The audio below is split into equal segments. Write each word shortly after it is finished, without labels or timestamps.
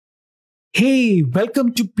Hey,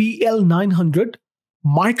 welcome to PL-900,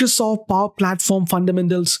 Microsoft Power Platform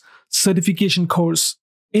Fundamentals certification course.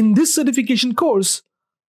 In this certification course,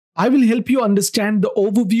 I will help you understand the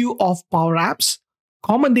overview of Power Apps,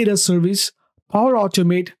 Common Data Service, Power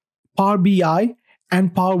Automate, Power BI,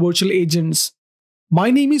 and Power Virtual Agents.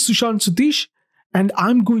 My name is Sushant Sutish, and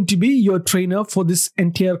I'm going to be your trainer for this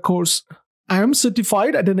entire course. I am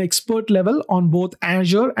certified at an expert level on both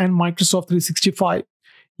Azure and Microsoft 365.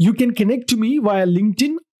 You can connect to me via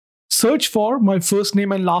LinkedIn, search for my first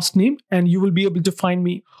name and last name, and you will be able to find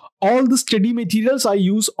me. All the study materials I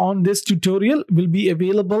use on this tutorial will be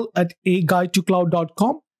available at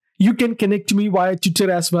aguidetocloud.com. You can connect to me via Twitter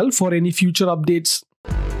as well for any future updates.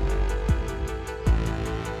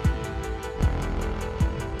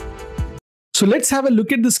 So let's have a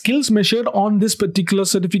look at the skills measured on this particular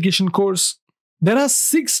certification course. There are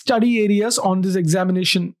 6 study areas on this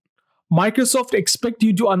examination. Microsoft expects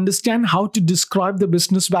you to understand how to describe the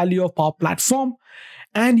business value of Power Platform,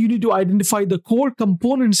 and you need to identify the core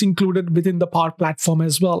components included within the Power Platform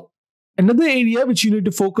as well. Another area which you need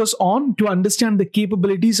to focus on to understand the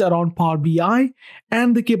capabilities around Power BI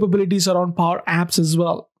and the capabilities around Power Apps as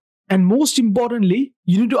well. And most importantly,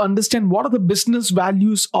 you need to understand what are the business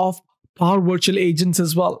values of Power Virtual Agents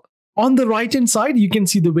as well. On the right hand side, you can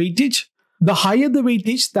see the weightage. The higher the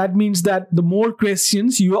weightage, that means that the more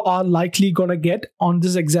questions you are likely going to get on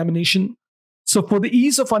this examination. So for the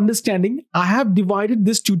ease of understanding, I have divided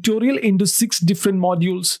this tutorial into 6 different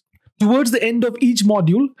modules. Towards the end of each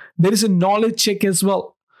module, there is a knowledge check as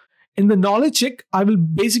well. In the knowledge check, I will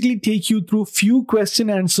basically take you through few question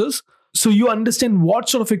answers so you understand what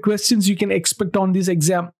sort of questions you can expect on this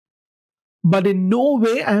exam. But in no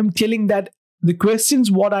way I am telling that the questions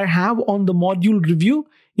what I have on the module review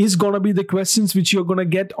is going to be the questions which you're going to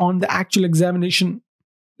get on the actual examination.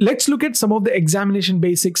 Let's look at some of the examination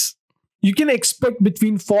basics. You can expect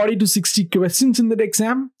between 40 to 60 questions in that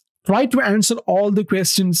exam. Try to answer all the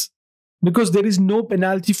questions because there is no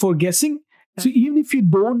penalty for guessing. So even if you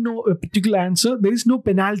don't know a particular answer, there is no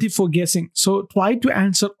penalty for guessing. So try to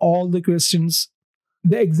answer all the questions.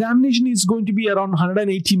 The examination is going to be around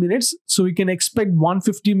 180 minutes. So you can expect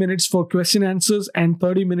 150 minutes for question answers and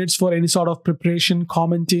 30 minutes for any sort of preparation,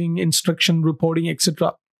 commenting, instruction, reporting,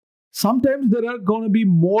 etc. Sometimes there are going to be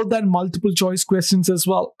more than multiple choice questions as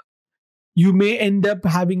well. You may end up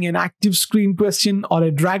having an active screen question or a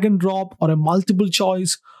drag and drop or a multiple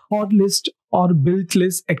choice, hot list or built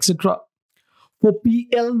list, etc. For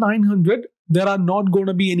PL-900, there are not going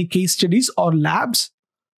to be any case studies or labs.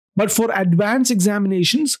 But for advanced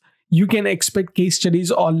examinations, you can expect case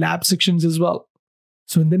studies or lab sections as well.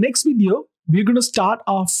 So in the next video, we're going to start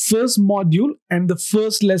our first module and the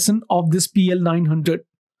first lesson of this PL-900.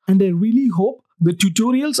 And I really hope the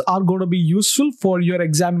tutorials are going to be useful for your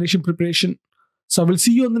examination preparation. So I will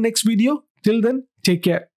see you on the next video. Till then, take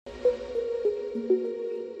care.